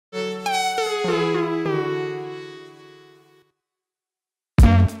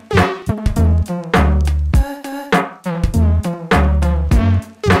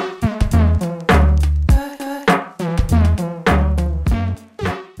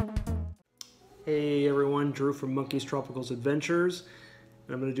Hey everyone, Drew from Monkey's Tropicals Adventures,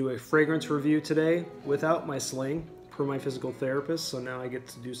 and I'm going to do a fragrance review today without my sling per my physical therapist, so now I get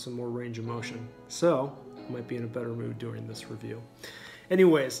to do some more range of motion. So, I might be in a better mood during this review.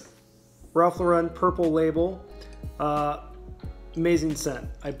 Anyways, Ralph Lauren Purple Label, amazing scent.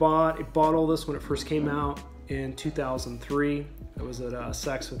 I bought a bottle of this when it first came out in 2003. I was at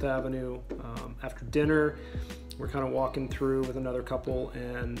Saks Fifth Avenue after dinner. We're kind of walking through with another couple,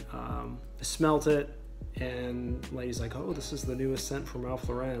 and I smelt it, and the lady's like, oh, this is the newest scent from Ralph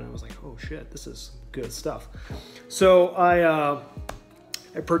Lauren. I was like, oh shit, this is good stuff. So I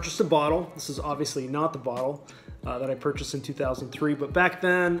purchased a bottle. This is obviously not the bottle that I purchased in 2003, but back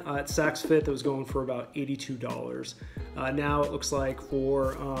then at Saks Fifth it was going for about $82. Now it looks like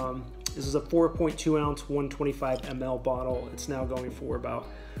for, this is a 4.2 ounce, 125 ml bottle. It's now going for about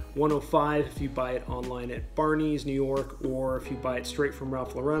 $105 if you buy it online at Barney's, New York, or if you buy it straight from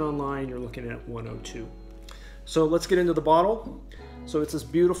Ralph Lauren online, you're looking at $102. So let's get into the bottle. So it's this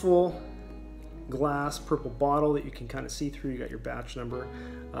beautiful glass purple bottle that you can kind of see through. You got your batch number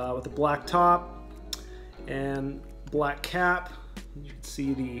with a black top and black cap. You can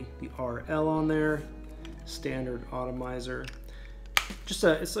see the RL on there, standard atomizer.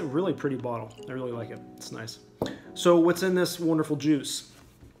 It's a really pretty bottle. I really like it. It's nice. So what's in this wonderful juice?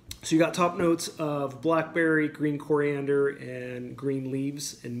 So you got top notes of blackberry, green coriander, and green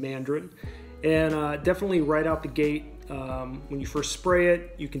leaves and mandarin. And definitely right out the gate, when you first spray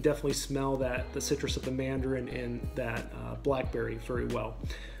it, you can definitely smell the citrus of the mandarin and that blackberry very well.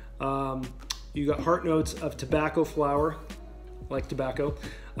 You got heart notes of tobacco flower, like tobacco,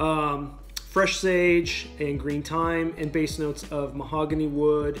 fresh sage and green thyme, and base notes of mahogany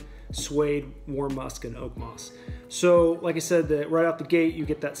wood, suede, warm musk, and oak moss. So like I said, right out the gate you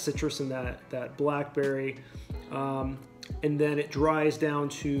get that citrus and that blackberry, and then it dries down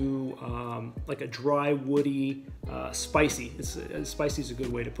to like a dry, woody, spicy. Spicy is a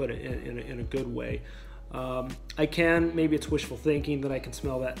good way to put it, in a good way. Maybe it's wishful thinking that I can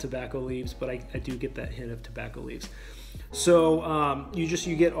smell that tobacco leaves, but I do get that hint of tobacco leaves. So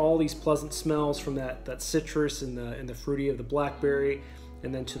you get all these pleasant smells from that citrus and the fruity of the blackberry,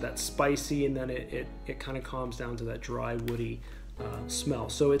 and then to that spicy, and then it kind of calms down to that dry, woody smell.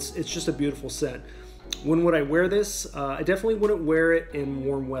 So it's just a beautiful scent. When would I wear this? I definitely wouldn't wear it in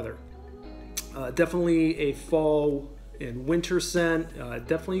warm weather. Definitely a fall and winter scent.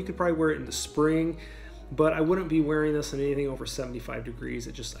 Definitely you could probably wear it in the spring, but I wouldn't be wearing this in anything over 75 degrees.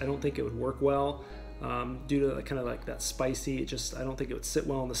 I don't think it would work well. Due to kind of like that spicy, I don't think it would sit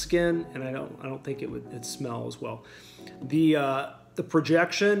well on the skin, and I don't think it'd smell as well. The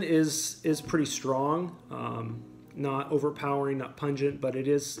projection is pretty strong, not overpowering, not pungent, but it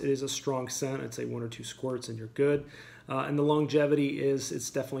is a strong scent. I'd say 1 or 2 squirts and you're good. And the longevity it's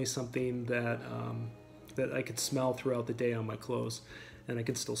definitely something that I could smell throughout the day on my clothes, and I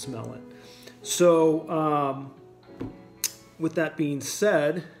can still smell it. So with that being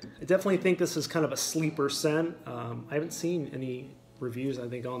said, I definitely think this is kind of a sleeper scent. I haven't seen any reviews, I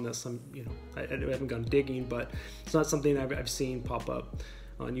think, on this. I haven't gone digging, but it's not something I've seen pop up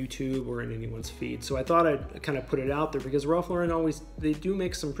on YouTube or in anyone's feed. So I thought I'd kind of put it out there because Ralph Lauren they do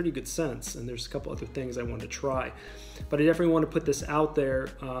make some pretty good scents, and there's a couple other things I wanted to try. But I definitely want to put this out there,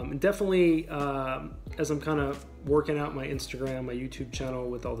 and definitely as I'm kind of working out my Instagram, my YouTube channel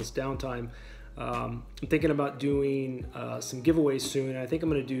with all this downtime, I'm thinking about doing some giveaways soon. I think I'm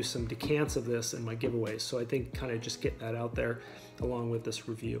going to do some decants of this in my giveaways, so I think kind of just getting that out there along with this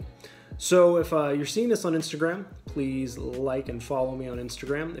review. So if you're seeing this on Instagram, please like and follow me on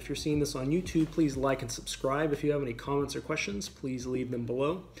Instagram. If you're seeing this on YouTube, please like and subscribe. If you have any comments or questions, please leave them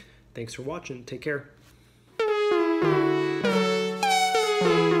below. Thanks for watching. Take care.